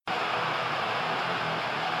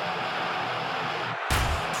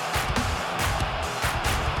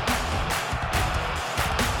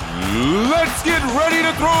Let's get ready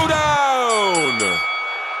to throw down.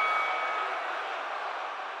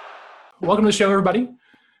 Welcome to the show, everybody.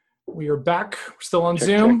 We are back. We're still on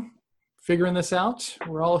Zoom, figuring this out.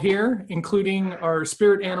 We're all here, including our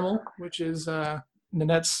spirit animal, which is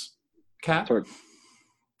Nanette's cat.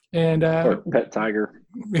 And pet tiger.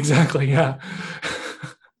 Exactly, yeah.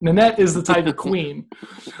 Nanette is the tiger queen.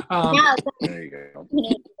 There you go.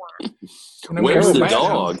 Where's the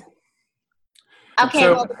dog? Okay,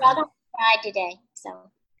 well, the dog died today,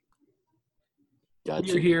 so.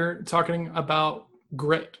 Gotcha. We're here talking about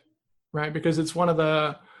grit, right? Because it's one of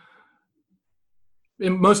the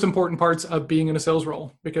most important parts of being in a sales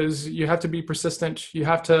role, because you have to be persistent. You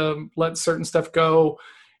have to let certain stuff go.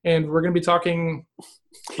 And we're going to be talking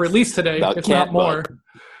for at least today, about if not more,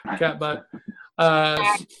 cat butt,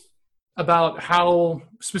 about how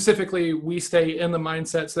specifically we stay in the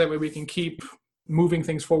mindset so that way we can keep moving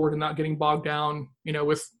things forward and not getting bogged down,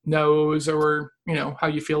 with no's or, how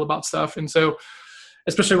you feel about stuff. And so,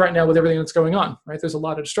 especially right now with everything that's going on, right? There's a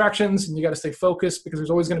lot of distractions and you got to stay focused because there's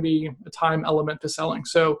always going to be a time element to selling.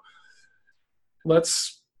 So Clint,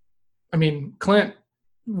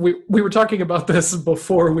 we were talking about this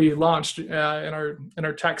before we launched in our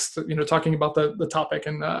text, talking about the topic,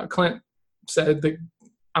 and Clint said that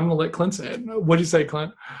I'm going to let Clint say it. What did you say,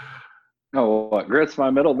 Clint? Oh, what? Grit's my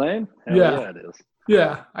middle name? Hell yeah, it is.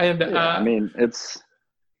 Yeah. It's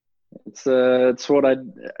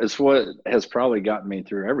what has probably gotten me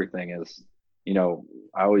through everything is,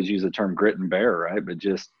 I always use the term grit and bear, right? But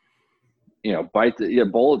just,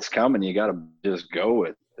 bullets coming, you got to just go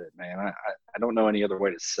with it, man. I don't know any other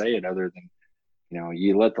way to say it other than,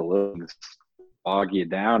 you let the lungs bog you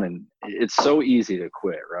down, and it's so easy to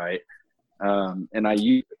quit, right? And I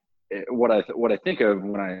use what I think of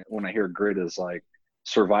when I hear grit is like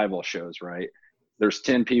survival shows, right? There's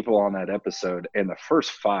 10 people on that episode, and the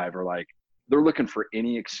first 5 are like, they're looking for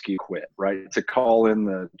any excuse to quit, right? To call in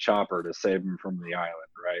the chopper to save them from the island,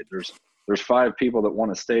 right? There's 5 people that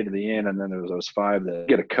want to stay to the end, and then there's those 5 that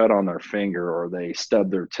get a cut on their finger or they stub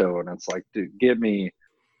their toe, and it's like, dude, give me.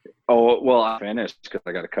 Oh, well, I finished because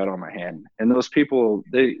I got a cut on my hand. And those people,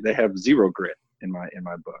 they have zero grit in my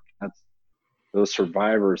book. That's those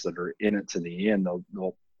survivors that are in it to the end.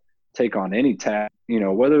 They'll take on any task,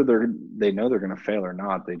 whether they know they're going to fail or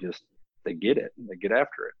not. They get it. They get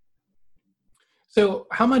after it. So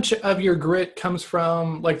how much of your grit comes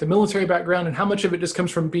from like the military background, and how much of it just comes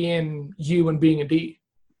from being you and being a D?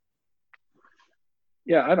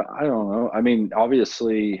 Yeah, I don't know. I mean,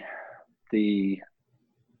 obviously the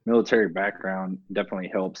military background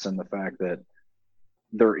definitely helps in the fact that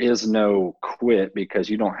there is no quit because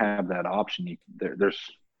you don't have that option.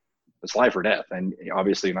 It's life or death, and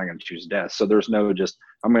obviously you're not going to choose death. So there's no just,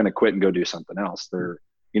 I'm going to quit and go do something else. They're,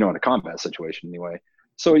 in a combat situation anyway.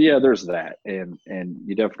 So yeah, there's that. And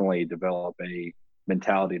you definitely develop a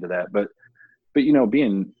mentality to that. But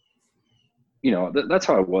being, that's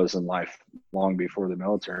how I was in life long before the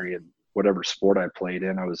military, and whatever sport I played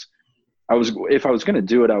in, if I was going to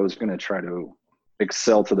do it, I was going to try to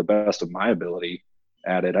excel to the best of my ability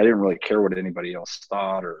at it. I didn't really care what anybody else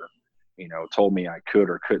thought or, told me I could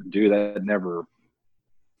or couldn't do that. Never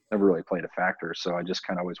really played a factor. So I just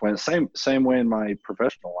kind of always went same way in my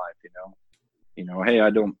professional life, hey,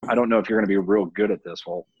 I don't know if you're going to be real good at this.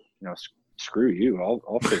 Well, screw you.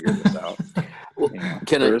 I'll figure this out. Well,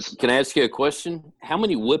 can I ask you a question? How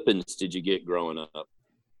many whippings did you get growing up?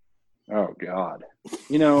 Oh God.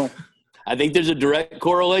 I think there's a direct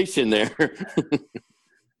correlation there.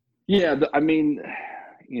 Yeah.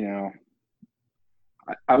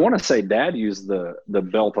 I want to say Dad used the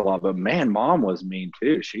belt a lot, but man, Mom was mean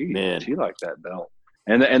too. She liked that belt,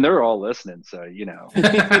 and they're all listening. So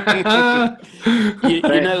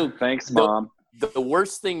thanks, Mom. The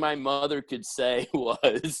worst thing my mother could say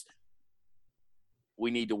was,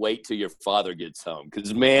 "We need to wait till your father gets home,"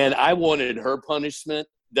 because man, I wanted her punishment.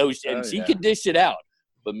 She could dish it out,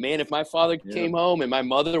 but man, if my father came home and my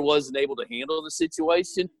mother wasn't able to handle the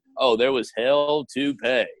situation, there was hell to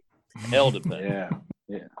pay. Hell to pay. Yeah.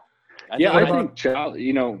 I think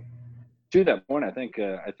to that point, I think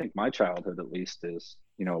my childhood at least is,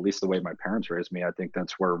 at least the way my parents raised me, I think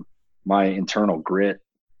that's where my internal grit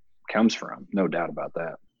comes from. No doubt about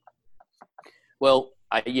that. Well,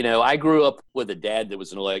 I grew up with a dad that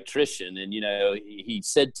was an electrician, and, he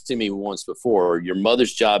said to me once before, your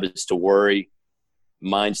mother's job is to worry.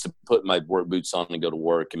 Mine's to put my work boots on and go to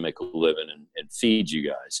work and make a living and feed you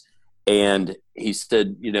guys. And he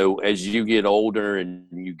said, as you get older and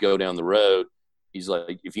you go down the road, he's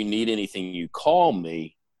like, if you need anything, you call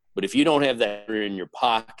me. But if you don't have that in your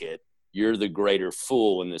pocket, you're the greater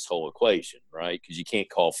fool in this whole equation, right? Because you can't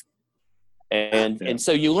call And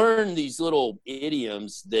so you learn these little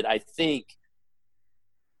idioms that I think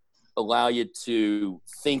allow you to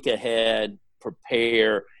think ahead,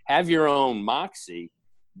 prepare, have your own moxie,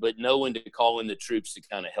 but know when to call in the troops to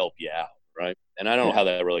kind of help you out, right? And I don't know how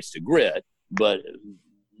that relates to grit, but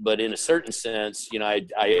in a certain sense, you know,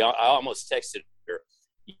 I almost texted her,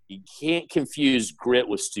 you can't confuse grit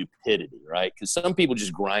with stupidity, right? Because some people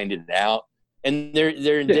just grind it out, and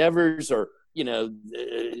their endeavors are, you know,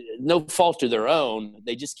 no fault of their own.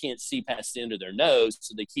 They just can't see past the end of their nose,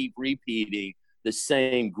 so they keep repeating the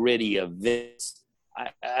same gritty events.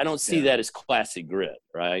 I don't see that as classic grit,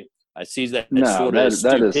 right? I see that sort of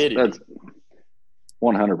stupidity. That's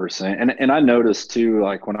 100%. And I notice too,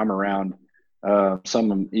 like when I'm around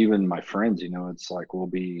some, even my friends, you know, it's like we'll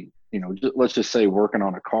be, you know, let's just say working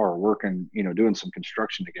on a car, working, you know, doing some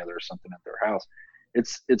construction together or something at their house.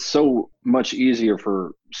 It's so much easier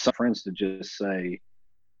for some friends to just say,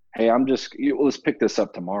 hey, let's pick this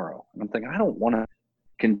up tomorrow. And I'm thinking, I don't want to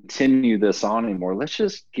continue this on anymore. Let's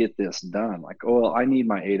just get this done. Like, oh, well, I need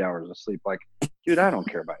my 8 hours of sleep. Like, dude, I don't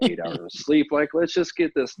care about 8 hours of sleep. Like, let's just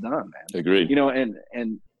get this done, man. Agreed. You know,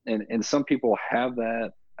 and some people have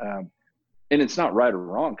that, and it's not right or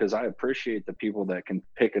wrong, because I appreciate the people that can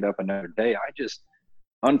pick it up another day. I just,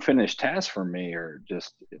 unfinished tasks for me are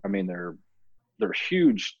just, I mean, they're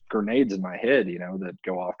huge grenades in my head, you know, that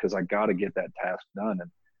go off because I got to get that task done.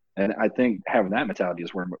 And I think having that mentality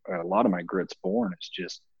is where a lot of my grit's born. It's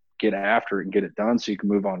just get after it and get it done so you can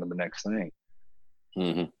move on to the next thing.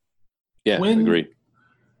 Mm-hmm. Yeah, agreed.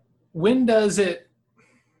 When does it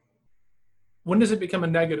become a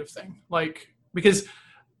negative thing? Like, because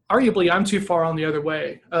arguably I'm too far on the other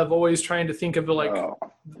way of always trying to think of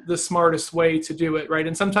the smartest way to do it, right?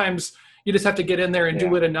 And sometimes you just have to get in there and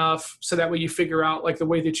do it enough so that way you figure out like the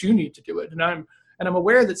way that you need to do it. And I'm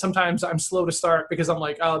aware that sometimes I'm slow to start because I'm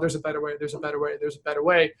like, oh, there's a better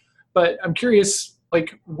way. But I'm curious,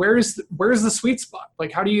 like, where's the sweet spot?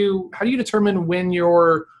 Like, how do you determine when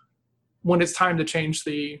it's time to change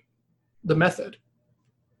the method?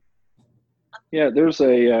 Yeah,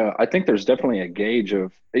 I think there's definitely a gauge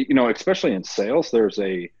of, you know, especially in sales, there's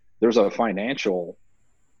a financial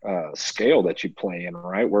scale that you play in,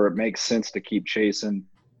 right? Where it makes sense to keep chasing,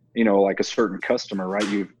 you know, like a certain customer,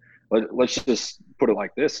 right? Let's just put it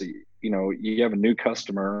like this. You know, you have a new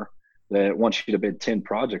customer that wants you to bid 10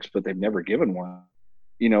 projects, but they've never given one.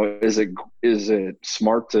 You know, is it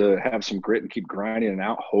smart to have some grit and keep grinding it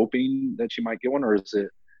out, hoping that you might get one? Or is it,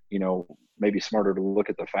 you know, maybe smarter to look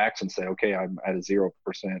at the facts and say, okay, I'm at a 0%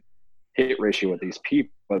 hit ratio with these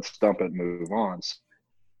people. Let's dump it and move on. So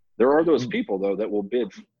there are those people, though, that will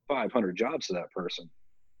bid 500 jobs to that person.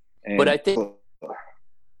 But I think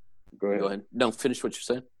go ahead. No, finish what you're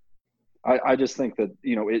saying. I just think that,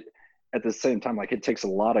 you know, it at the same time, like, it takes a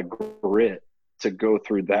lot of grit to go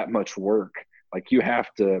through that much work. Like, you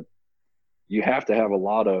have to have a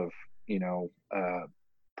lot of, you know,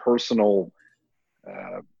 personal,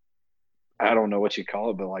 I don't know what you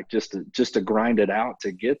call it, but like just to grind it out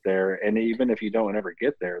to get there. And even if you don't ever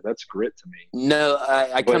get there, that's grit to me. No,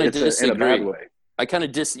 I kind of disagree. In a bad way.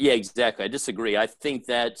 Yeah, exactly. I disagree. I think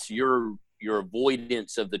that's your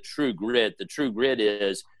avoidance of the true grit. The true grit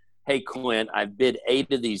is, hey, Clint, I've bid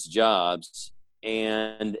 8 of these jobs,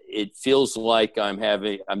 and it feels like I'm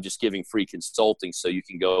just giving free consulting, so you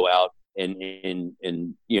can go out and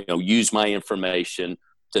you know, use my information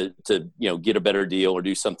to you know, get a better deal or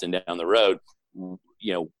do something down the road.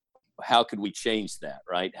 You know, how could we change that,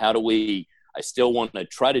 right? I still want to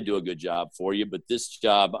try to do a good job for you, but this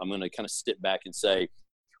job, I'm going to kind of step back and say,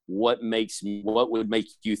 what would make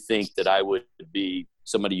you think that I would be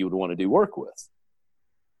somebody you would want to do work with?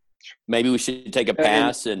 Maybe we should take a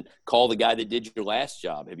pass and call the guy that did your last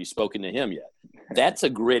job. Have you spoken to him yet? That's a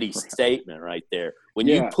gritty statement right there. When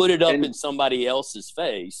you put it up in somebody else's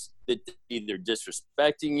face that they're either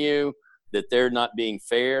disrespecting you, that they're not being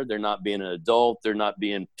fair, they're not being an adult, they're not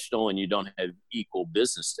being professional, and you don't have equal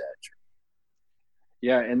business stature.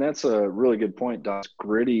 Yeah, and that's a really good point, Doc.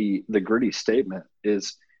 The gritty statement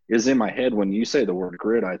is in my head. When you say the word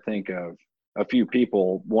grit, I think of a few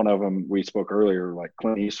people. One of them we spoke earlier, like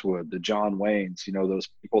Clint Eastwood, the John Waynes, you know, those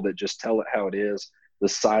people that just tell it how it is, the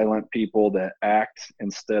silent people that act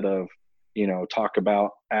instead of, you know, talk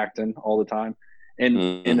about acting all the time. And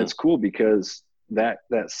it's cool because that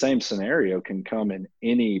same scenario can come in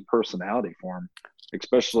any personality form,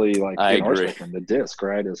 especially like in our spectrum, the disc,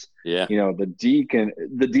 right? You know, the D's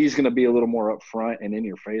going to be a little more upfront and in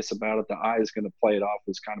your face about it. The I is going to play it off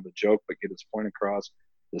as kind of a joke, but get its point across.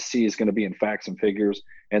 The C is going to be in facts and figures,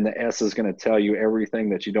 and the S is going to tell you everything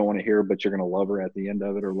that you don't want to hear, but you're going to love her at the end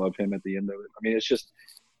of it or love him at the end of it. I mean,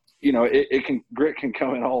 grit can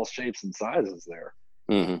come in all shapes and sizes there.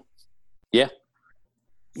 Mm-hmm. Yeah.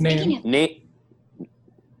 Nan. Nate.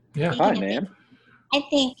 Yeah. Hi, Nan. I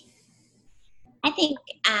think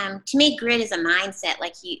to me, grit is a mindset.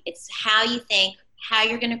 Like it's how you think, how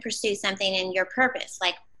you're going to pursue something, and your purpose.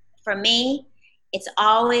 Like for me,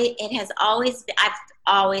 I've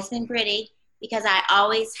always been gritty because I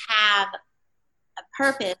always have a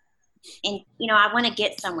purpose, and I want to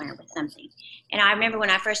get somewhere with something. And I remember when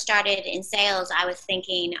I first started in sales, I was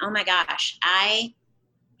thinking, oh my gosh, I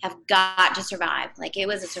have got to survive. Like it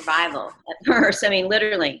was a survival at first. I mean,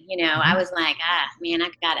 literally, I was like, man,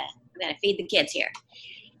 I've got to feed the kids here.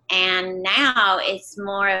 And now it's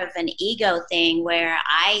more of an ego thing where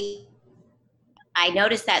I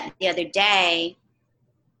noticed that the other day,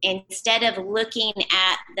 instead of looking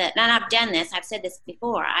at and I've done this, I've said this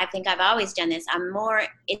before, I think I've always done this.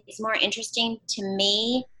 It's more interesting to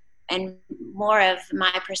me, and more of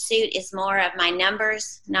my pursuit is more of my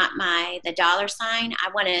numbers, not the dollar sign. I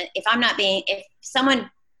want to, if someone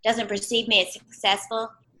doesn't perceive me as successful,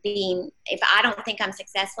 if I don't think I'm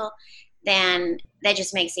successful, then that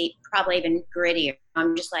just makes it probably even grittier.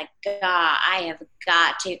 I'm just like, God, I have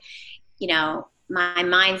got to, my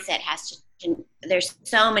mindset has to, there's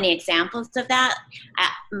so many examples of that.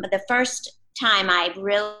 The first time I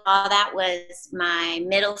realized that was my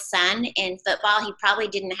middle son in football. He probably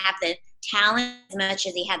didn't have the talent as much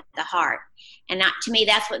as he had the heart. And to me,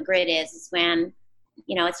 that's what grit is when,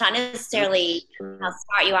 it's not necessarily how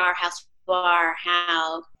smart you are, how you are,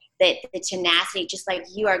 how the tenacity, just like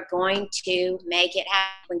you are going to make it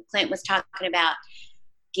happen. When Clint was talking about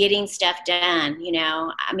getting stuff done,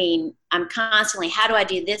 I mean, I'm constantly, how do I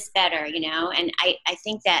do this better, and I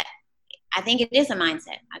think it is a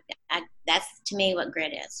mindset. That's to me what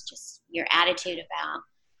grit is, just your attitude about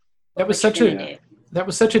that was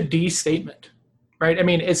such a D statement, right? I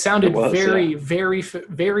mean, it sounded very, very,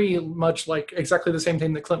 very much like exactly the same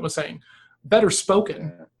thing that Clint was saying. Better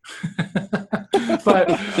spoken. But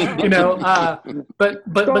but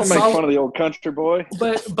don't make fun of the old country boy.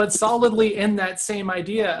 But solidly in that same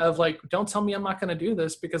idea of like, don't tell me I'm not going to do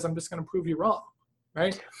this because I'm just going to prove you wrong,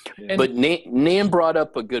 right? And, but Nan brought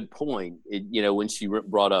up a good point. When she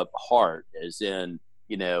brought up heart, as in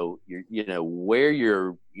where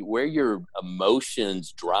your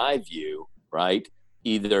emotions drive you, right?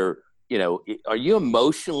 Either are you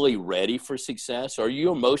emotionally ready for success? Are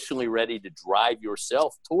you emotionally ready to drive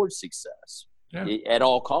yourself towards success at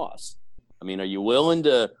all costs? I mean, are you willing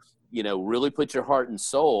to, really put your heart and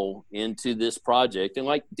soul into this project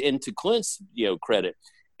and to Clint's, credit,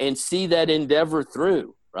 and see that endeavor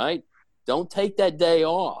through, right? Don't take that day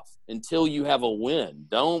off until you have a win.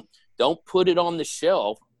 Don't put it on the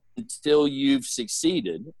shelf until you've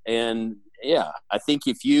succeeded. And I think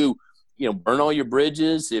if you burn all your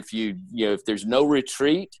bridges, if if there's no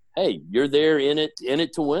retreat, hey, you're there in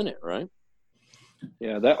it to win it, right?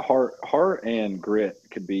 Yeah, that heart and grit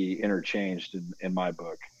could be interchanged in my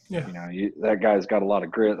book. Yeah. That guy's got a lot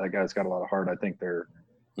of grit. That guy's got a lot of heart. I think they're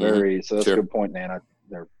very, so that's a good point, Nan.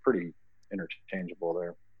 They're pretty interchangeable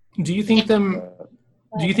there. Do you think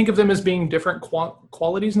of them as being different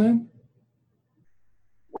qualities, Nan?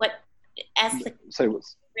 What, as the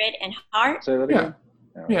grit and heart? Say that again.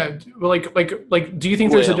 Yeah. Well, like, do you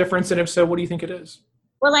think there's a difference? And if so, what do you think it is?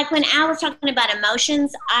 Well, like when Al was talking about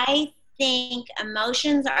emotions, I think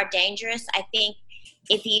emotions are dangerous. I think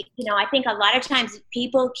if I think a lot of times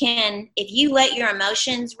people can, if you let your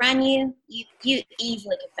emotions run you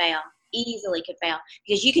easily could fail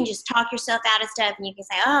because you can just talk yourself out of stuff, and you can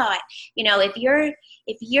say,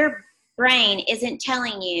 if your brain isn't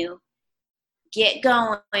telling you, get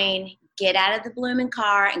going, get out of the blooming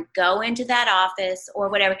car and go into that office or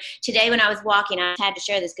whatever. Today when I was walking, I had to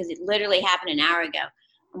share this because it literally happened an hour ago.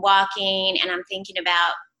 I'm walking and I'm thinking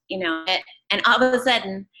about, and all of a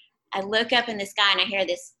sudden I look up in the sky and I hear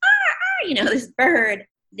this, this bird,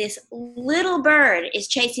 this little bird is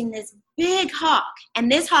chasing this big hawk.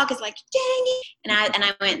 And this hawk is like, dang it. And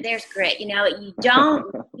I went, there's grit. You don't,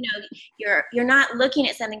 you're not looking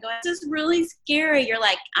at something going, this is really scary. You're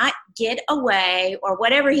like, get away, or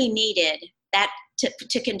whatever he needed that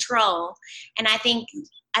to control. And I think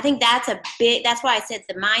that's that's why I said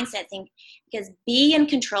the mindset thing, because be in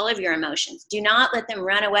control of your emotions. Do not let them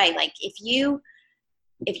run away. Like if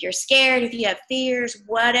you're scared, if you have fears,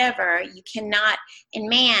 whatever, you cannot. And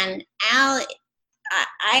man, Al,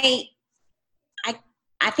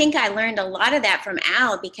 I think I learned a lot of that from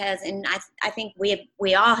Al and I think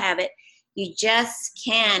we all have it. You just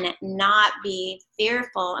can not be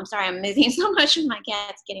fearful. I'm sorry, I'm moving so much with my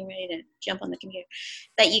cat's getting ready to jump on the computer.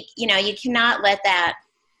 But you cannot let that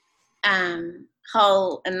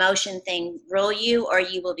whole emotion thing rule you, or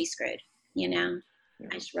you will be screwed. You know,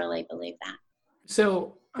 I just really believe that.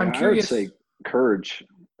 So I'm Yeah, curious. I would say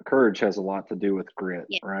courage has a lot to do with grit,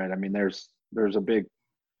 Yeah. right? I mean, there's a big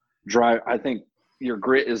drive. I think your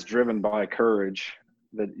grit is driven by courage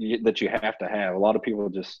that you have to have. A lot of people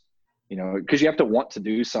just, because you have to want to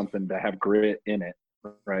do something to have grit in it,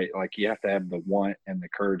 right? Like you have to have the want and the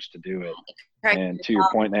courage to do it. And to your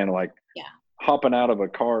point, then, like hopping out of a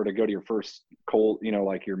car to go to your first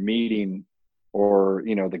like your meeting or,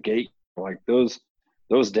 the gate, like those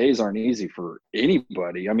days aren't easy for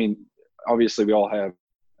anybody. I mean, obviously we all have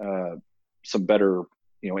some better,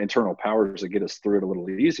 internal powers that get us through it a little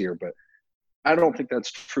easier, but I don't think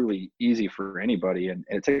that's truly easy for anybody. And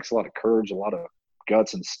it takes a lot of courage, a lot of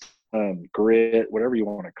guts and grit, whatever you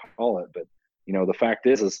want to call it. But, the fact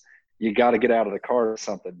is you got to get out of the car to get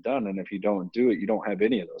something done. And if you don't do it, you don't have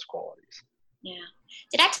any of those qualities. Yeah.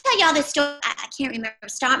 Did I tell y'all this story? I can't remember.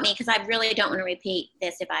 Stop me, because I really don't want to repeat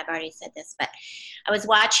this if I've already said this. But I was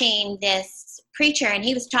watching this preacher, and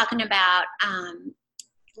he was talking about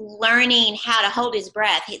learning how to hold his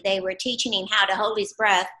breath. They were teaching him how to hold his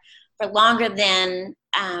breath for longer than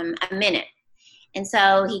a minute. And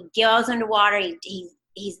so he goes underwater.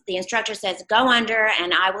 The instructor says, go under,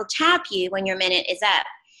 and I will tap you when your minute is up.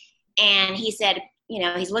 And he said,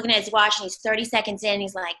 he's looking at his watch, and he's 30 seconds in.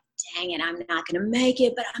 He's like, dang it, I'm not going to make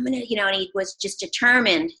it, but I'm going to, and he was just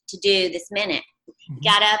determined to do this minute. Mm-hmm. He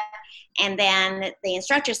got up, and then the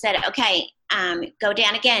instructor said, okay, go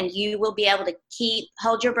down again. You will be able to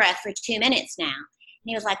hold your breath for 2 minutes now. And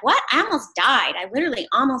he was like, what? I almost died. I literally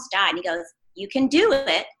almost died. And he goes, you can do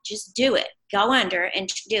it. Just do it. Go under and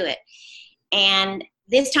do it. And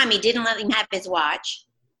this time he didn't let him have his watch.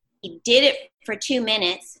 He did it for 2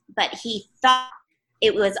 minutes, but he thought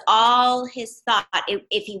it was all his thought.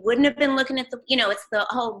 If he wouldn't have been looking at it's the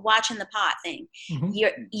whole watching the pot thing. Mm-hmm.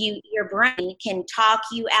 Your brain can talk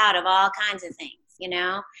you out of all kinds of things,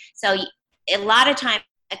 So a lot of times,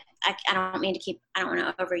 I don't want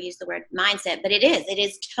to overuse the word mindset, but it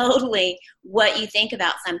is totally what you think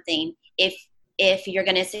about something if you're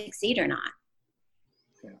going to succeed or not.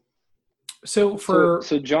 Yeah.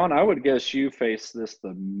 So John, I would guess you face this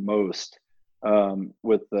the most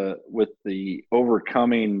with the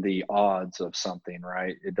overcoming the odds of something,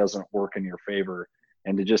 right? It doesn't work in your favor,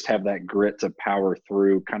 and to just have that grit to power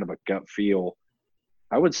through kind of a gut feel.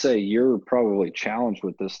 I would say you're probably challenged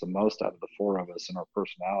with this the most out of the four of us in our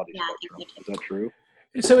personality spectrum. Is that true?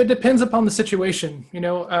 So it depends upon the situation. When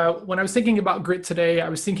I was thinking about grit today, I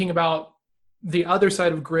was thinking about the other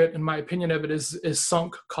side of grit, and my opinion of it is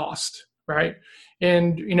sunk cost, right?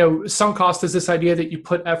 And, sunk cost is this idea that you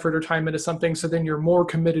put effort or time into something, so then you're more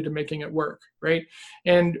committed to making it work, right?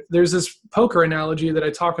 And there's this poker analogy that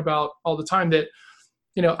I talk about all the time that,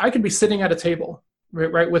 I could be sitting at a table,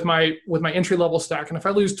 right, with my entry-level stack, and if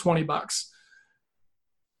I lose $20,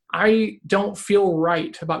 I don't feel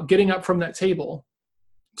right about getting up from that table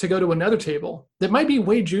to go to another table that might be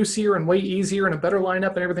way juicier and way easier and a better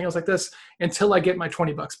lineup and everything else like this until I get my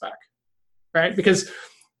 $20 back, right? Because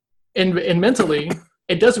and mentally,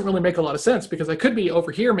 it doesn't really make a lot of sense, because I could be over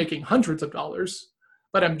here making hundreds of dollars,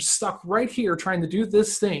 but I'm stuck right here trying to do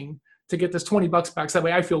this thing to get this $20 back. So that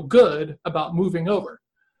way I feel good about moving over.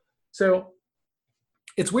 So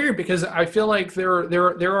it's weird, because I feel like there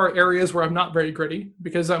are areas where I'm not very gritty,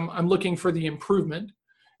 because I'm looking for the improvement.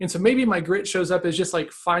 And so maybe my grit shows up as just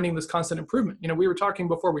like finding this constant improvement. We were talking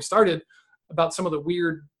before we started about some of the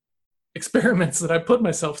weird experiments that I put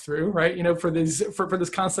myself through, right? For this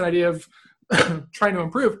constant idea of trying to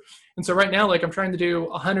improve. And so right now, like, I'm trying to do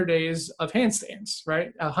 100 days of handstands,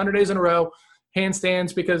 right? 100 days in a row,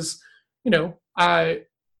 handstands, because,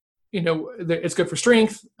 it's good for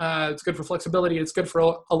strength. It's good for flexibility. It's good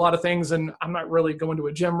for a lot of things. And I'm not really going to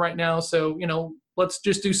a gym right now. So, let's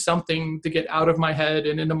just do something to get out of my head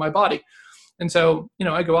and into my body. And so,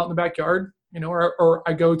 I go out in the backyard, or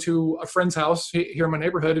I go to a friend's house here in my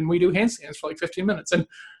neighborhood, and we do handstands for like 15 minutes. And,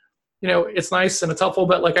 it's nice and it's helpful,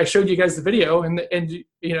 but like I showed you guys the video, and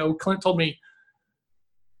Clint told me,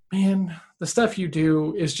 man, the stuff you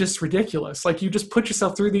do is just ridiculous. Like, you just put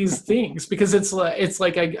yourself through these things, because it's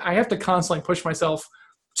like I have to constantly push myself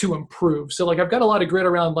to improve. So like, I've got a lot of grit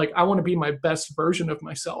around, like, I want to be my best version of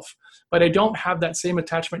myself, but I don't have that same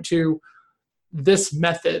attachment to this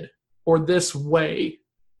method or this way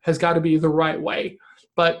has got to be the right way.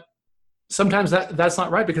 But sometimes that's not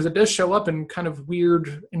right, because it does show up in kind of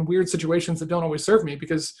weird situations that don't always serve me,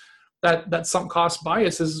 because that sunk cost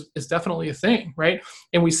bias is definitely a thing, right?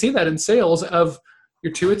 And we see that in sales of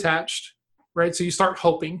you're too attached, right? So you start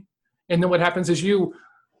hoping, and then what happens is you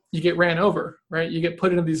you get ran over, right? You get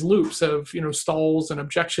put into these loops of, stalls and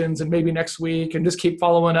objections and maybe next week, and just keep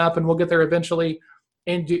following up and we'll get there eventually.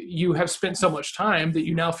 And you have spent so much time that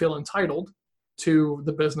you now feel entitled to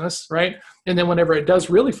the business, right? And then whenever it does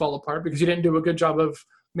really fall apart because you didn't do a good job of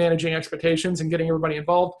managing expectations and getting everybody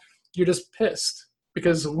involved, you're just pissed.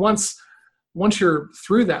 Because once you're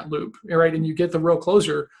through that loop, right, and you get the real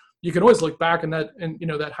closure, you can always look back and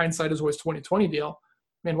that hindsight is always 20/20 deal.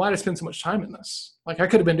 Man, why did I spend so much time in this? Like, I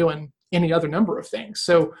could have been doing any other number of things.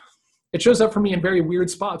 So it shows up for me in very weird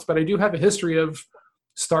spots, but I do have a history of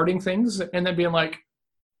starting things and then being like,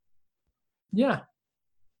 yeah,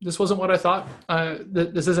 this wasn't what I thought.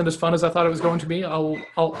 This isn't as fun as I thought it was going to be.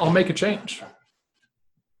 I'll make a change.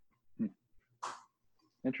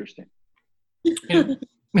 Interesting.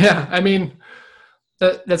 Yeah. I mean,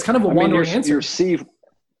 that's kind of a one-word answer.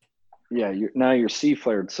 Your C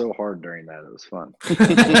flared so hard during that. It was fun.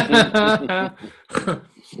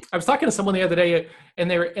 I was talking to someone the other day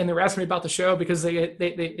and they were asking me about the show because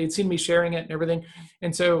they'd seen me sharing it and everything.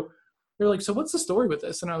 And so they're like, so what's the story with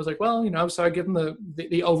this? And I was like, well, so I give them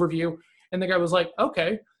the overview, and the guy was like,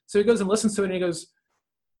 okay. So he goes and listens to it and he goes,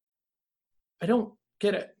 I don't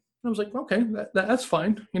get it. And I was like, okay, that's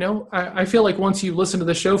fine. I feel like once you listen to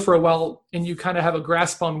the show for a while and you kind of have a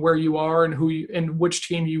grasp on where you are and and which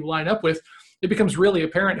team you line up with, it becomes really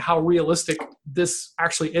apparent how realistic this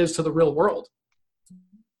actually is to the real world.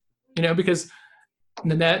 Because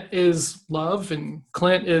Nanette is love and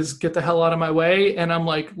Clint is get the hell out of my way. And I'm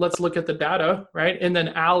like, let's look at the data, right? And then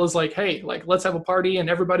Al is like, hey, let's have a party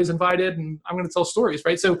and everybody's invited and I'm going to tell stories,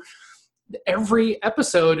 right? So every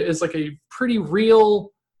episode is like a pretty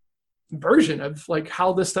real version of like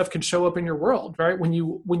how this stuff can show up in your world, right? When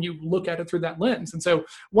you look at it through that lens. And so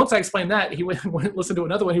once I explained that, he went and listened to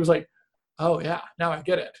another one. He was like, oh yeah, now I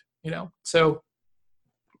get it. So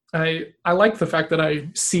I like the fact that I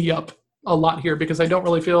see up a lot here because I don't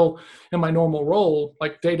really feel in my normal role,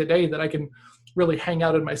 like day to day, that I can really hang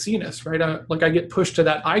out in my C-ness, right? I get pushed to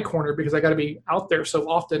that I corner because I got to be out there so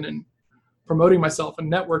often and promoting myself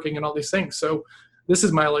and networking and all these things. So this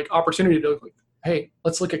is my opportunity to hey,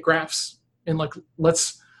 let's look at graphs and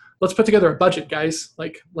let's put together a budget, guys.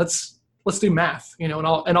 Let's do math, and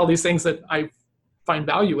all these things that I find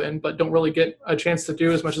value in, but don't really get a chance to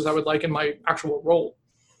do as much as I would like in my actual role.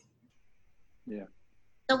 Yeah.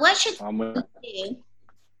 So what should people do, in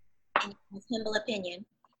my humble opinion,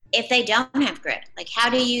 if they don't have grit? How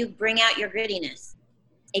do you bring out your grittiness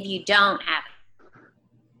if you don't have it?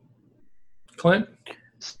 Clint?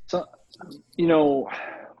 So,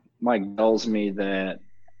 Mike tells me that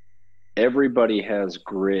everybody has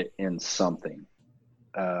grit in something.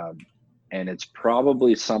 And it's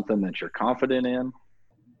probably something that you're confident in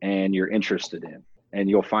and you're interested in. And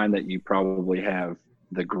you'll find that you probably have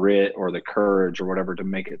the grit or the courage or whatever to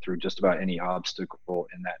make it through just about any obstacle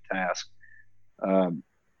in that task.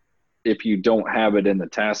 If you don't have it in the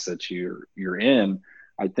task that you're in,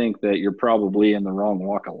 I think that you're probably in the wrong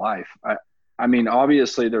walk of life. I mean,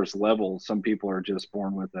 obviously there's levels. Some people are just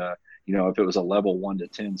born with if it was a level 1 to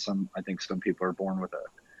 10, I think some people are born with a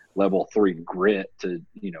level 3 grit to,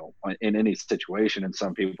 in any situation. And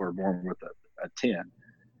some people are born with a 10.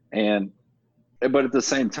 But at the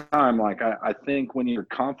same time, I think when you're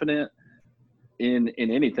confident in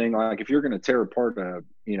anything, if you're going to tear apart a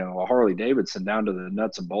Harley Davidson down to the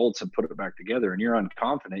nuts and bolts and put it back together and you're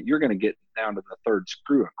unconfident, you're going to get down to the third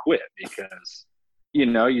screw and quit because,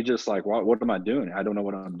 you're just like, what am I doing? I don't know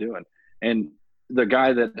what I'm doing. And the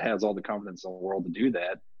guy that has all the confidence in the world to do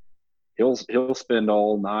that, he'll spend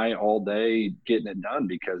all night, all day getting it done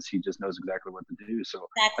because he just knows exactly what to do. So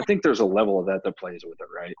I think there's a level of that plays with it,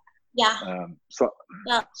 right? Yeah. So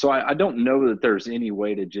I don't know that there's any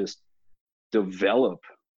way to just develop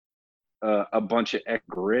a bunch of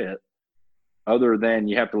grit other than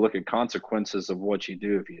you have to look at consequences of what you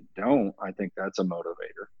do if you don't. I think that's a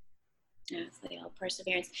motivator. Absolutely.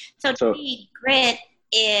 Perseverance. So to me, grit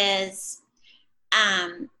is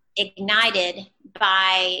ignited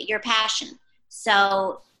by your passion.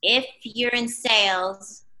 So if you're in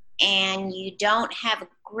sales and you don't have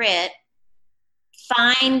grit,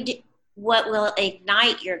 find what will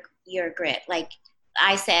ignite your grit. Like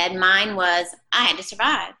I said, mine was I had to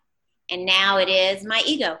survive. And now it is my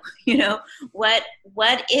ego.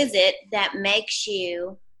 What is it that makes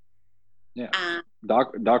you? Yeah.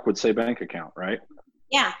 Doc would say bank account, right?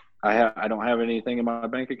 Yeah. I don't have anything in my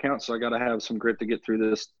bank account, so I got to have some grit to get through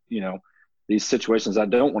this. These situations I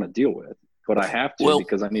don't want to deal with, but I have to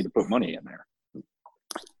because I need to put money in there.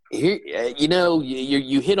 Here,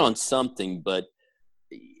 you hit on something, but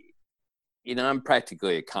I'm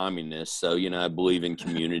practically a communist, so I believe in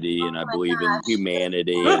community and I believe in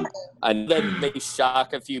humanity, and I know that may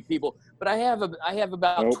shock a few people, but I have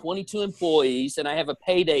about 22 employees, and I have a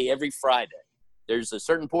payday every Friday. There's a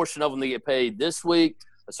certain portion of them that get paid this week,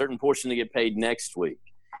 a certain portion that get paid next week,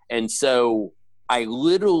 and so I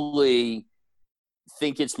literally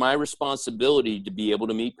think it's my responsibility to be able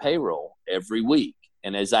to meet payroll every week.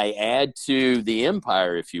 And as I add to the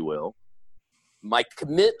empire, if you will, my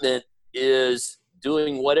commitment is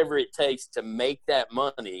doing whatever it takes to make that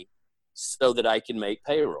money so that I can make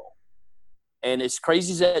payroll. And as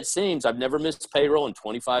crazy as that seems, I've never missed payroll in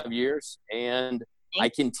 25 years. And I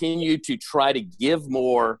continue to try to give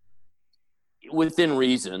more within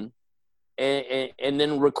reason and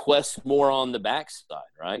then request more on the backside,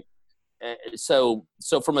 right? So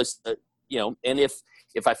from a, and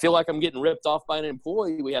if I feel like I'm getting ripped off by an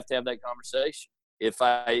employee, we have to have that conversation. If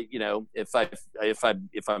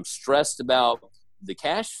I'm stressed about the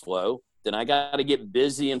cash flow, then I got to get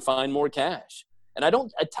busy and find more cash. And I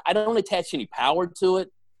don't attach any power to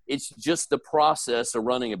it. It's just the process of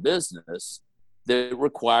running a business that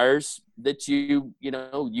requires that you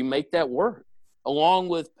make that work, along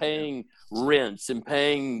with paying rents and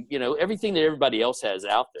paying, everything that everybody else has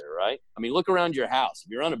out there, right? I mean, look around your house.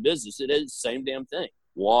 If you run a business, it is the same damn thing.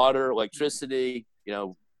 Water, electricity,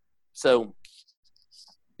 so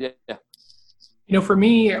yeah. For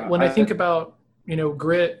me, when I think about,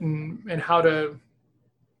 grit and how to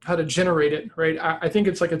generate it, right? I think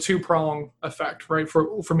it's like a two-prong effect, right?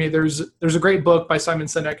 For me, there's a great book by Simon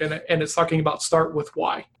Sinek, and it's talking about start with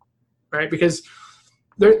why, right? Because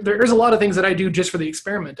there's a lot of things that I do just for the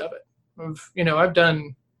experiment of it. I've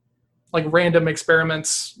done like random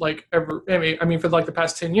experiments for like the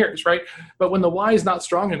past 10 years, right? But when the why is not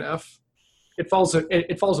strong enough, it falls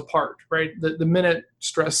apart, right? The minute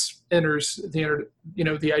stress enters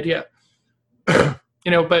the idea,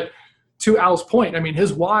 but to Al's point,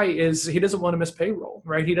 his why is he doesn't want to miss payroll,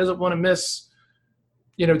 right? He doesn't want to miss,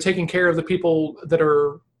 taking care of the people that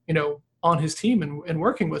are, on his team and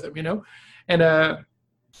working with him, and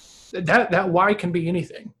that why can be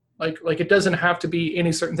anything. Like it doesn't have to be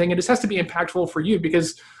any certain thing. It just has to be impactful for you,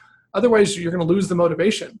 because otherwise you're going to lose the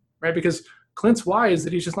motivation, right? Because Clint's why is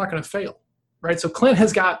that he's just not going to fail, right? So Clint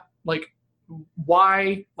has got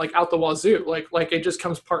why out the wazoo, like it just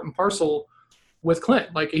comes part and parcel with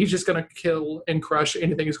Clint. Like he's just going to kill and crush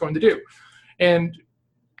anything he's going to do. And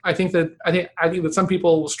I think that some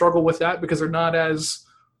people struggle with that because they're not as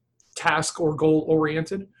task or goal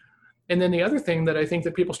oriented. And then the other thing that I think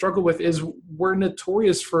that people struggle with is we're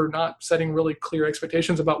notorious for not setting really clear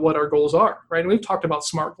expectations about what our goals are, right? And we've talked about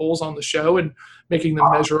SMART goals on the show and making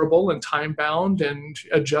them measurable and time bound and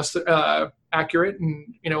accurate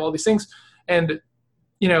and, all these things. And,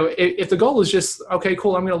 if the goal is just, okay,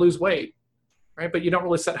 cool, I'm going to lose weight, right? But you don't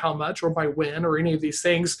really set how much or by when or any of these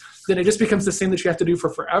things, then it just becomes this thing that you have to do for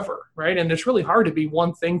forever, right? And it's really hard to be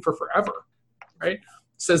one thing for forever, right?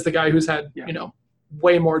 Says the guy who's had,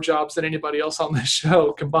 way more jobs than anybody else on this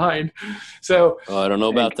show combined. So I don't know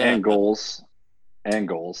about that. And goals.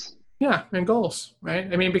 Yeah. And goals, right?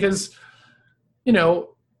 Because,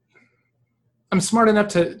 I'm smart enough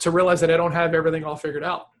to realize that I don't have everything all figured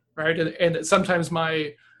out. Right. And sometimes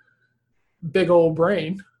my big old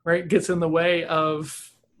brain, right, gets in the way of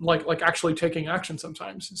like actually taking action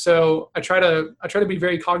sometimes. So I try to be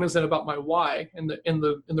very cognizant about my why and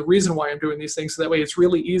the reason why I'm doing these things. So that way it's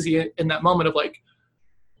really easy in that moment of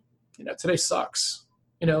today sucks,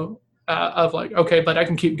 of okay, but I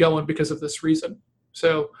can keep going because of this reason.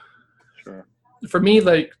 So sure. For me,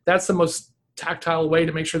 that's the most tactile way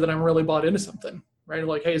to make sure that I'm really bought into something, right?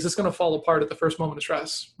 Like, hey, is this going to fall apart at the first moment of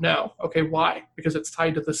stress? No. Okay. Why? Because it's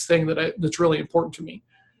tied to this thing that's really important to me.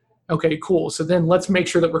 Okay, cool. So then let's make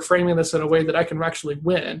sure that we're framing this in a way that I can actually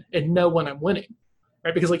win and know when I'm winning,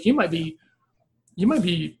 right? Because you might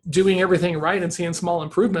be doing everything right and seeing small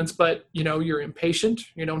improvements, but you're impatient.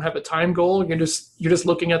 You don't have a time goal. You're just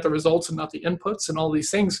looking at the results and not the inputs and all these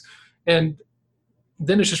things. And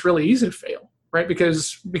then it's just really easy to fail, right?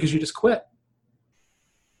 Because you just quit.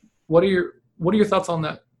 What are your thoughts on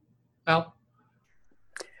that, Al?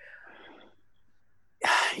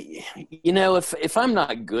 If I'm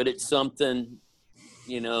not good at something,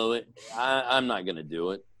 I'm not going to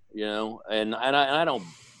do it, and I don't,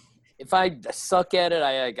 if I suck at it,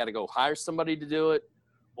 I got to go hire somebody to do it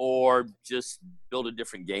or just build a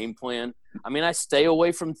different game plan. I stay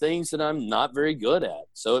away from things that I'm not very good at.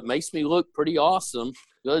 So it makes me look pretty awesome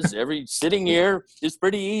because sitting here is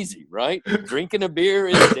pretty easy, right? Drinking a beer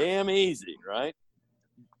is damn easy, right?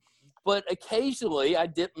 But occasionally I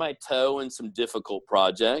dip my toe in some difficult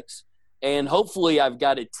projects. And hopefully I've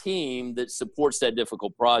got a team that supports that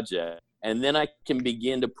difficult project. And then I can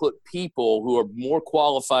begin to put people who are more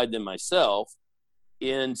qualified than myself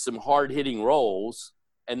in some hard-hitting roles,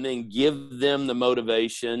 and then give them the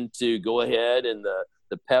motivation to go ahead and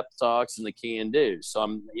the pep talks and the can-do.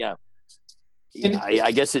 So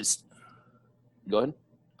I guess it's – go ahead.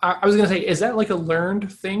 I was going to say, is that like a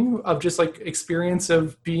learned thing of just like experience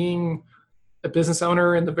of being a business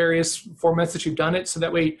owner in the various formats that you've done it? So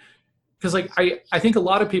that way – because like I think a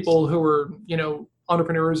lot of people who are, you know,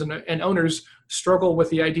 entrepreneurs and owners struggle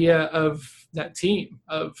with the idea of that team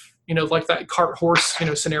of, you know, like that cart horse, you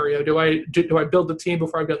know, scenario. Do I build the team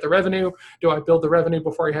before I've got the revenue? Do I build the revenue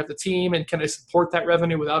before I have the team? And can I support that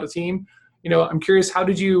revenue without a team? You know, I'm curious, how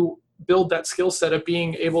did you build that skill set of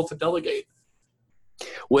being able to delegate?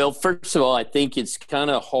 Well, first of all, I think it's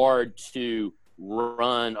kind of hard to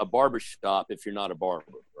run a barbershop if you're not a barber,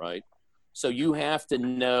 right? So you have to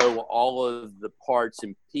know all of the parts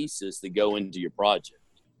and pieces that go into your project.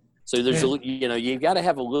 So there's, you've got to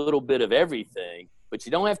have a little bit of everything, but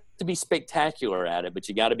you don't have to be spectacular at it, but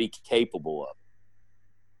you got to be capable of it.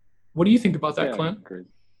 What do you think about that, Clint? Great.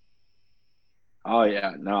 Oh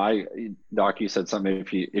yeah, no, Doc, you said something.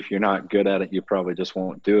 If you're not good at it, you probably just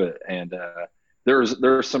won't do it. And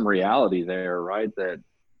there's some reality there, right?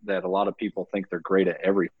 That a lot of people think they're great at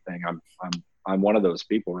everything. I'm one of those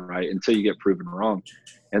people, right? Until you get proven wrong.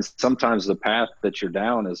 And sometimes the path that you're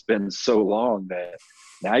down has been so long that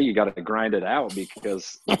now you got to grind it out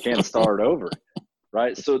because you can't start over,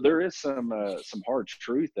 right? So there is some hard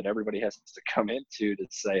truth that everybody has to come into to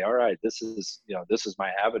say, all right, this is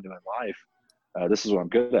my avenue in life. This is what I'm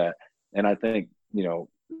good at. And I think, you know,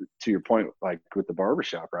 to your point, like with the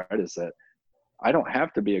barbershop, right, is that I don't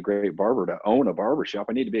have to be a great barber to own a barbershop.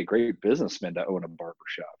 I need to be a great businessman to own a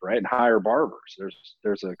barbershop, right? And hire barbers.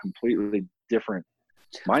 There's a completely different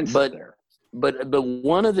mindset there. But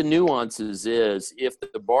one of the nuances is if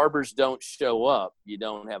the barbers don't show up, you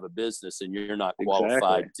don't have a business and you're not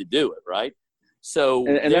qualified to do it, right? So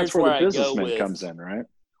and that's where the businessman comes in, right?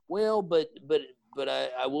 Well, but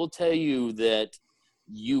I will tell you that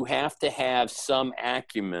you have to have some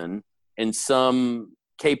acumen and some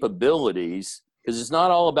capabilities, because it's not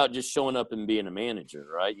all about just showing up and being a manager,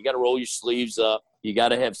 right? You got to roll your sleeves up. You got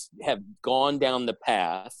to have gone down the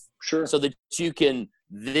path, sure, so that you can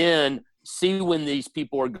then see when these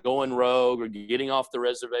people are going rogue or getting off the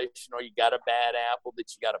reservation, or you got a bad apple that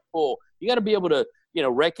you got to pull. You got to be able to, you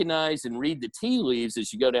know, recognize and read the tea leaves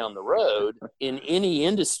as you go down the road in any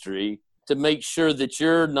industry to make sure that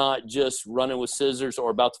you're not just running with scissors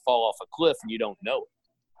or about to fall off a cliff and you don't know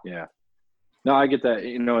it. Yeah. No, I get that.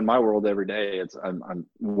 You know, in my world every day, I'm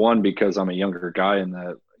one, because I'm a younger guy in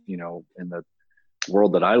the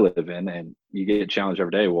world that I live in, and you get challenged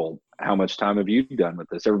every day. Well, how much time have you done with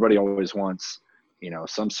this? Everybody always wants, you know,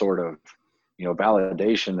 some sort of, you know,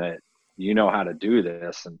 validation that you know how to do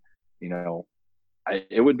this. And, you know,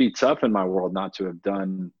 it would be tough in my world not to have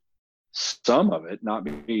done some of it, not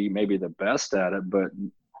be maybe the best at it, but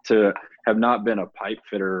to have not been a pipe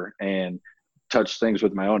fitter and touch things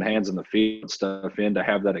with my own hands in the field stuff, and to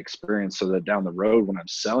have that experience so that down the road when I'm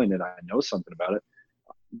selling it, I know something about it.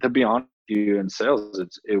 To be honest with you, in sales,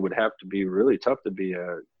 it would have to be really tough to be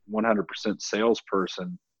a 100%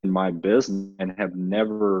 salesperson in my business and have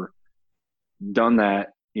never done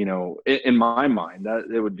that. You know, in my mind, that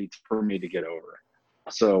it would be for me to get over.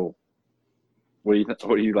 So what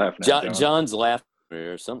are you laughing at, John? John's laughing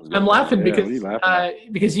or something. I'm laughing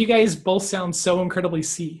because you guys both sound so incredibly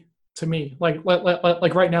C to me. Like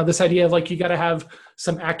right now, this idea of like you got to have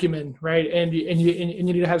some acumen, right? And you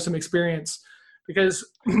need to have some experience, because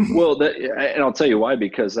well, and I'll tell you why,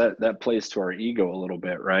 because that plays to our ego a little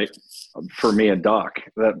bit, right? For me and Doc,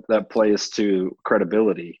 that plays to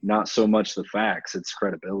credibility, not so much the facts, it's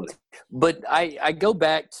credibility. But I go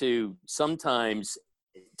back to sometimes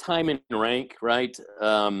time and rank, right?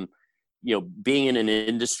 You know, being in an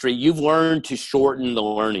industry, you've learned to shorten the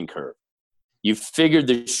learning curve. You've figured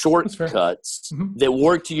the shortcuts that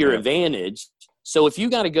work to your advantage. So if you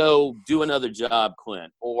got to go do another job,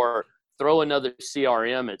 Clint, or throw another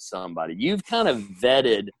CRM at somebody, you've kind of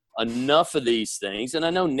vetted enough of these things. And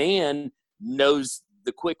I know Nan knows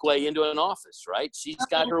the quick way into an office, right? She's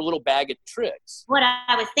got her little bag of tricks. What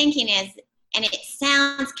I was thinking is, and it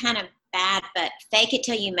sounds kind of bad, but fake it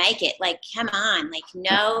till you make it. Like, come on, like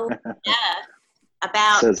know enough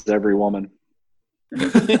about. Says every woman.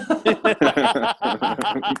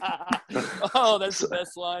 Oh, that's the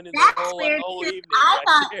best line in That's the weird, whole because evening. I right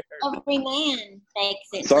thought there. every man fakes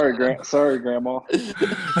it. Sorry, Grandma.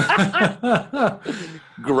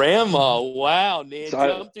 Grandma, wow, Nan So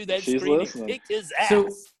jumped through that she's screen listening. and kicked his ass. So,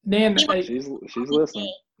 Nan, She's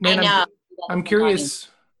listening. Nan, I know. I'm curious,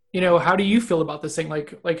 how do you feel about this thing?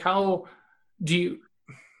 Like how do you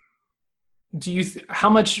how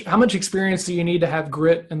much experience do you need to have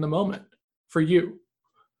grit in the moment for you?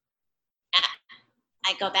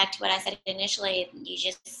 I go back to what I said initially.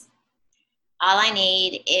 All I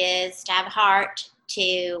need is to have a heart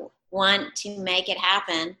to want to make it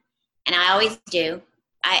happen. And I always do.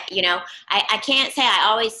 I can't say I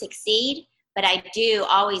always succeed, but I do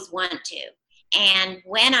always want to. And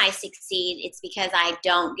when I succeed, it's because I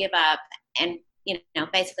don't give up. And,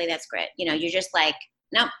 basically that's grit. You're just like,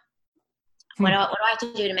 nope. What do I have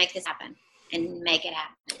to do to make this happen and make it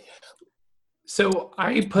happen? So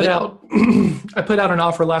I put out an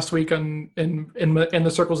offer last week in the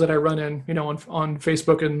circles that I run in, on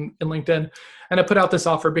Facebook and LinkedIn, and I put out this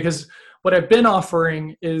offer because what I've been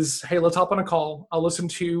offering is, hey, let's hop on a call. I'll listen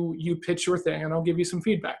to you pitch your thing, and I'll give you some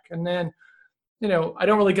feedback. And then, I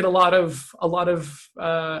don't really get a lot of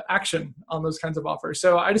action on those kinds of offers.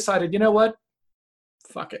 So I decided, you know what,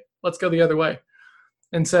 fuck it, let's go the other way.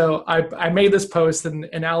 And so I made this post,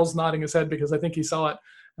 and Al's nodding his head because I think he saw it.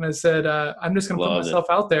 And I said, I'm just going to put myself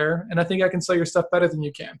out there, and I think I can sell your stuff better than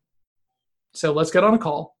you can. So let's get on a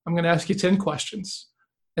call. I'm going to ask you 10 questions,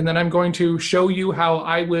 and then I'm going to show you how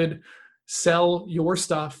I would sell your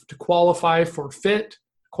stuff to qualify for fit,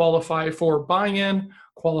 qualify for buy-in,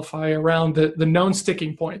 qualify around the known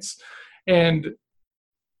sticking points. And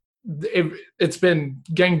it's been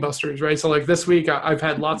gangbusters, right? So like this week, I've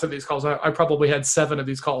had lots of these calls. I probably had 7 of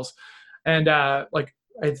these calls, and I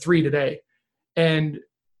had 3 today. And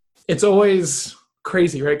it's always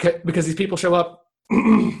crazy, right? Because these people show up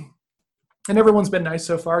and everyone's been nice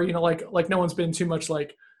so far, like no one's been too much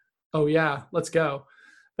like, oh yeah, let's go.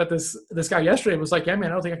 But this guy yesterday was like, yeah,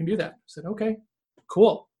 man, I don't think I can do that. I said, okay,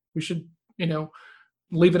 cool. We should,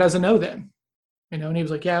 leave it as a no then, and he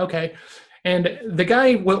was like, yeah, okay. And the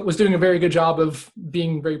guy was doing a very good job of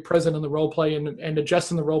being very present in the role play and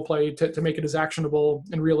adjusting the role play to make it as actionable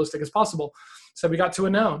and realistic as possible. So we got to a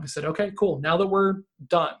no. I said, okay, cool. Now that we're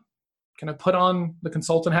done, can I put on the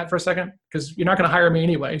consultant hat for a second? Because you're not going to hire me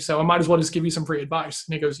anyway, so I might as well just give you some free advice.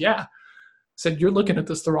 And he goes, yeah. I said, you're looking at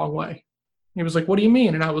this the wrong way. He was like, what do you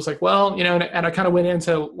mean? And I was like, well, and I kind of went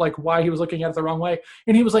into like why he was looking at it the wrong way.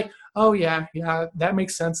 And he was like, oh yeah, that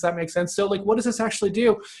makes sense. That makes sense. So like, what does this actually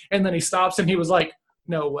do? And then he stops and he was like,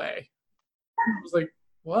 no way. I was like,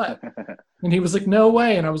 what? And he was like, no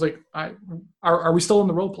way. And I was like, are we still in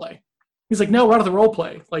the role play? He's like, no, we're out of the role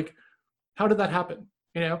play. Like, how did that happen?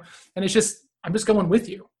 And it's just, I'm just going with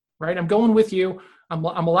you, right? I'm going with you. I'm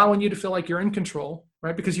allowing you to feel like you're in control,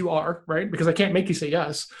 right? Because you are, right? Because I can't make you say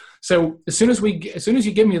yes. So as soon as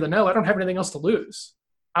you give me the no, I don't have anything else to lose.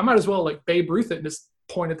 I might as well like Babe Ruth it and just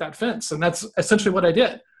point at that fence. And that's essentially what I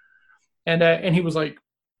did. And he was like,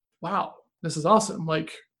 wow, this is awesome.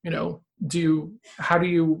 Like, how do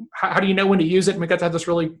you know when to use it? And we got to have this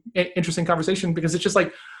really interesting conversation because it's just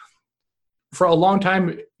like, for a long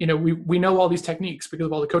time, we know all these techniques because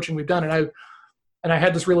of all the coaching we've done. And I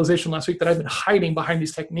had this realization last week that I've been hiding behind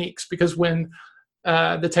these techniques because when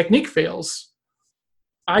the technique fails,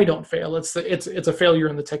 I don't fail. It's a failure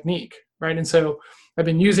in the technique, right? And so I've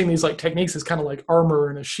been using these like techniques as kind of like armor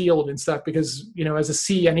and a shield and stuff because, as a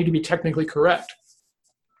C, I need to be technically correct.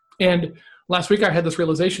 And last week I had this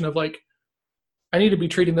realization of like, I need to be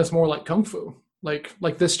treating this more like Kung Fu. Like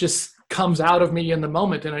this just comes out of me in the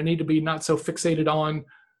moment, and I need to be not so fixated on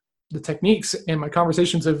the techniques. And my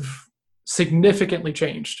conversations have significantly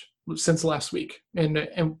changed since last week, and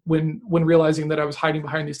when realizing that I was hiding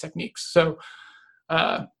behind these techniques. So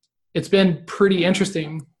it's been pretty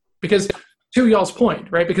interesting because, to y'all's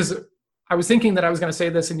point, right? Because I was thinking that I was going to say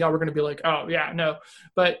this, and y'all were going to be like, "Oh yeah, no,"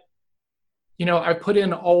 but I put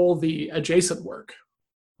in all the adjacent work,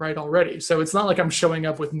 right, already. So it's not like I'm showing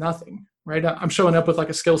up with nothing. Right. I'm showing up with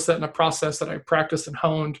like a skill set and a process that I practiced and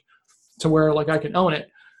honed to where like I can own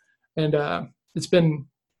it. And it's been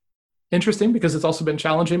interesting because it's also been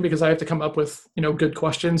challenging because I have to come up with, good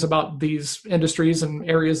questions about these industries and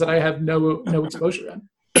areas that I have no exposure in.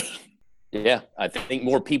 Yeah. I think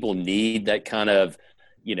more people need that kind of,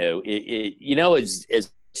 and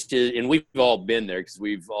we've all been there because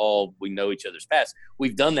we know each other's past.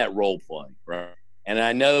 We've done that role play, right? And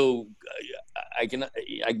I know I can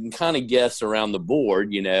kind of guess around the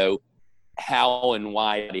board, how and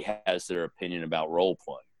why he has their opinion about role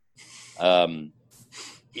play.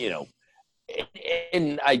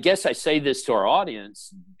 and I guess I say this to our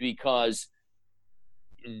audience because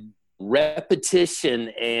repetition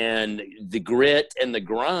and the grit and the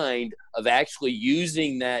grind of actually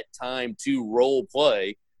using that time to role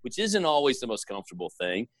play, which isn't always the most comfortable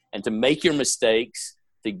thing, and to make your mistakes,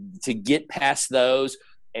 to get past those.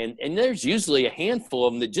 And there's usually a handful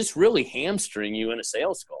of them that just really hamstring you in a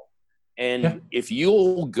sales call. And if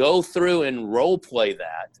you'll go through and role play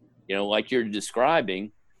that, like you're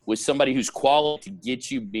describing, with somebody who's quality to get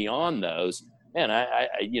you beyond those, man,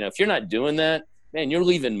 if you're not doing that, man, you're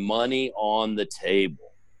leaving money on the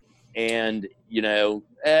table. And,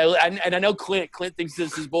 and I know Clint thinks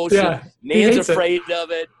this is bullshit. Yeah, Nan's afraid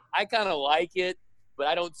of it. I kind of like it, but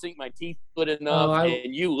I don't sink my teeth good enough.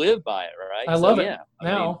 And you live by it, right? I love it. Yeah,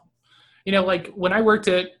 now, like when I worked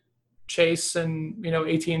at Chase and,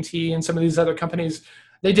 AT&T and some of these other companies,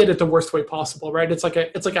 they did it the worst way possible, right? It's like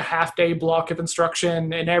a half day block of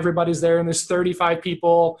instruction and everybody's there and there's 35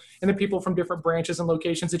 people and the people from different branches and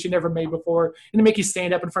locations that you never made before, and they make you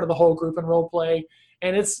stand up in front of the whole group and role play.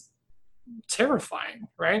 And it's terrifying,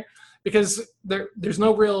 right? Because there's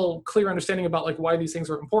no real clear understanding about like why these things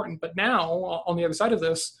are important. But now on the other side of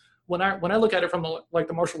this, when I look at it from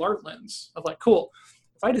the martial art lens of like, cool,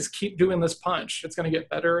 if I just keep doing this punch, it's going to get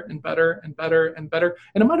better and better and better and better.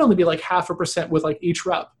 And it might only be like 0.5% with like each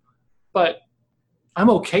rep, but I'm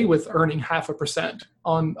okay with earning 0.5%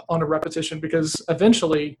 on a repetition because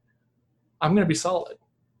eventually I'm going to be solid,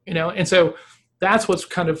 And so that's what's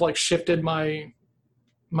kind of like shifted my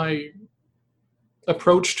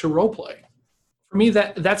approach to role play. For me,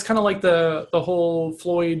 that's kind of like the whole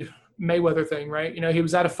Floyd Mayweather thing, right? He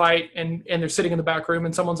was at a fight and they're sitting in the back room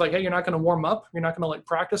and someone's like, hey, you're not going to warm up. You're not going to like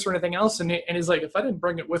practice or anything else. And he's like, if I didn't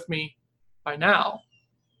bring it with me by now,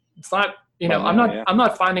 it's not, I'm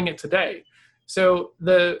not finding it today. So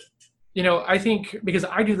I think because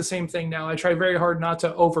I do the same thing now, I try very hard not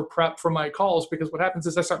to over prep for my calls because what happens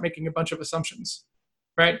is I start making a bunch of assumptions,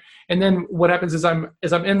 right? And then what happens is I'm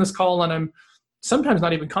in this call and I'm sometimes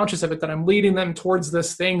not even conscious of it, that I'm leading them towards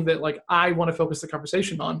this thing that like I want to focus the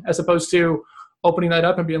conversation on, as opposed to opening that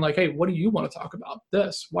up and being like, hey, what do you want to talk about?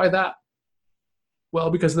 This, why that? Well,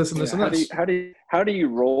 because this and this and this. How do you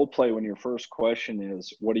role play when your first question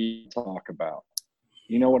is, what do you talk about?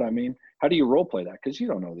 You know what I mean? How do you role play that? Because you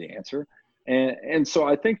don't know the answer. And so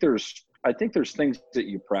I think there's things that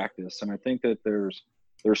you practice, and I think that there's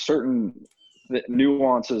certain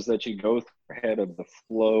nuances that you go through ahead of the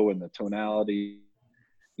flow and the tonality,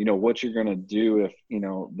 what you're going to do if,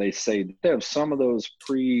 they say they have some of those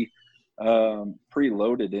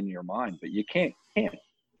preloaded in your mind, but you can't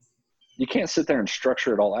sit there and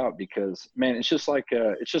structure it all out because, man, it's just like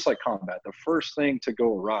combat. The first thing to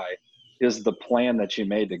go awry is the plan that you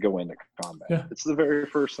made to go into combat. Yeah. It's the very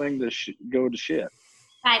first thing to go to shit.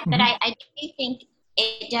 Right, but I do think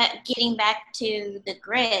getting back to the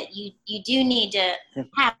grit, you do need to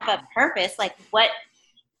have a purpose. Like what,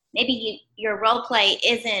 maybe your role play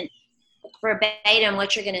isn't verbatim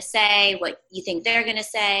what you're going to say, what you think they're going to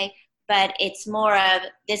say, but it's more of,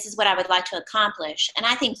 this is what I would like to accomplish. And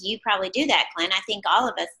I think you probably do that, Clint. I think all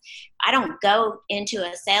of us, I don't go into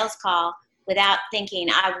a sales call without thinking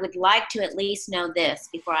I would like to at least know this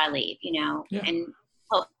before I leave, and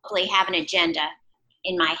hopefully have an agenda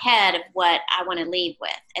in my head of what I want to leave with,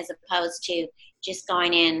 as opposed to just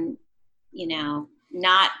going in,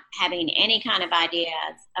 not having any kind of ideas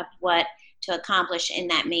of what to accomplish in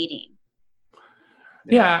that meeting.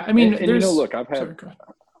 Yeah. I mean, and look, I've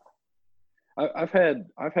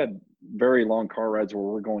had very long car rides where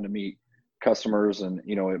we're going to meet customers, and,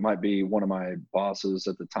 it might be one of my bosses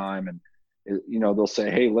at the time, and, they'll say,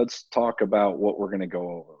 hey, let's talk about what we're going to go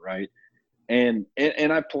over. Right. And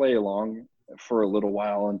I play along for a little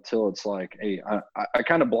while until it's like, hey, I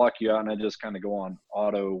kind of block you out and I just kind of go on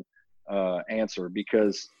auto answer,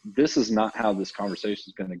 because this is not how this conversation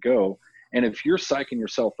is going to go. And if you're psyching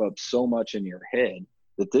yourself up so much in your head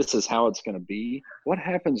that this is how it's going to be, what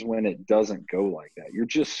happens when it doesn't go like that? You're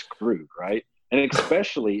just screwed, right? And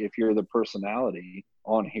especially if you're the personality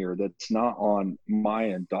on here that's not on my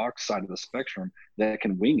and Doc's side of the spectrum that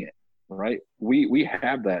can wing it, right? We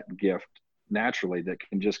have that gift naturally that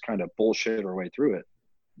can just kind of bullshit our way through it.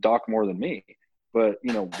 Doc more than me. But,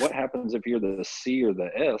 what happens if you're the C or the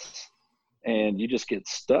S and you just get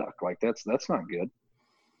stuck? Like that's not good.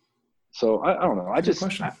 So I don't know.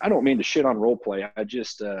 I don't mean to shit on role play. I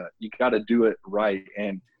just, you got to do it right.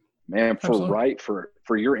 And man,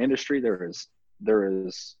 for your industry, there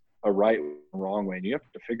is a right and wrong way, and you have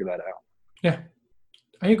to figure that out. Yeah,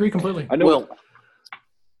 I agree completely. I know. Well,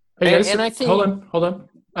 hey guys, and I think, hold on.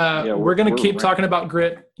 We're going to keep talking about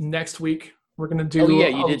grit next week. We're going to do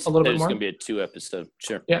you did a little bit it's more. going to be a 2 episode.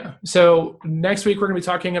 Sure. Yeah. So next week we're going to be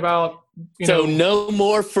talking about, no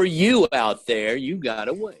more for you out there. You got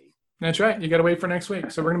to wait. That's right. You got to wait for next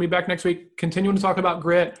week. So we're going to be back next week, continuing to talk about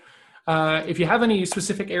grit. If you have any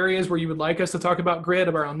specific areas where you would like us to talk about grit,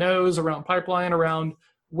 around nose, around pipeline, around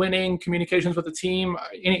winning, communications with the team,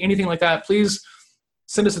 anything like that, please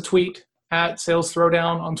send us a tweet at Sales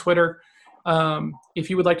Throwdown on Twitter.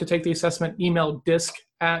 If you would like to take the assessment, email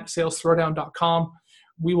disc@salesthrowdown.com.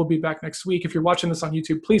 We will be back next week. If you're watching this on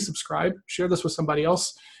YouTube, please subscribe, share this with somebody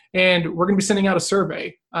else. And we're going to be sending out a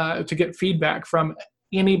survey to get feedback from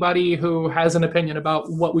anybody who has an opinion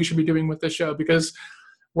about what we should be doing with this show, because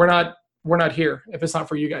we're not here if it's not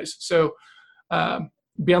for you guys. So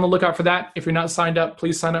be on the lookout for that. If you're not signed up,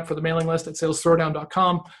 please sign up for the mailing list at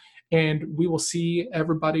salesthrowdown.com. And we will see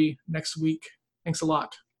everybody next week. Thanks a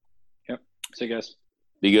lot. Yep. See you guys.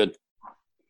 Be good.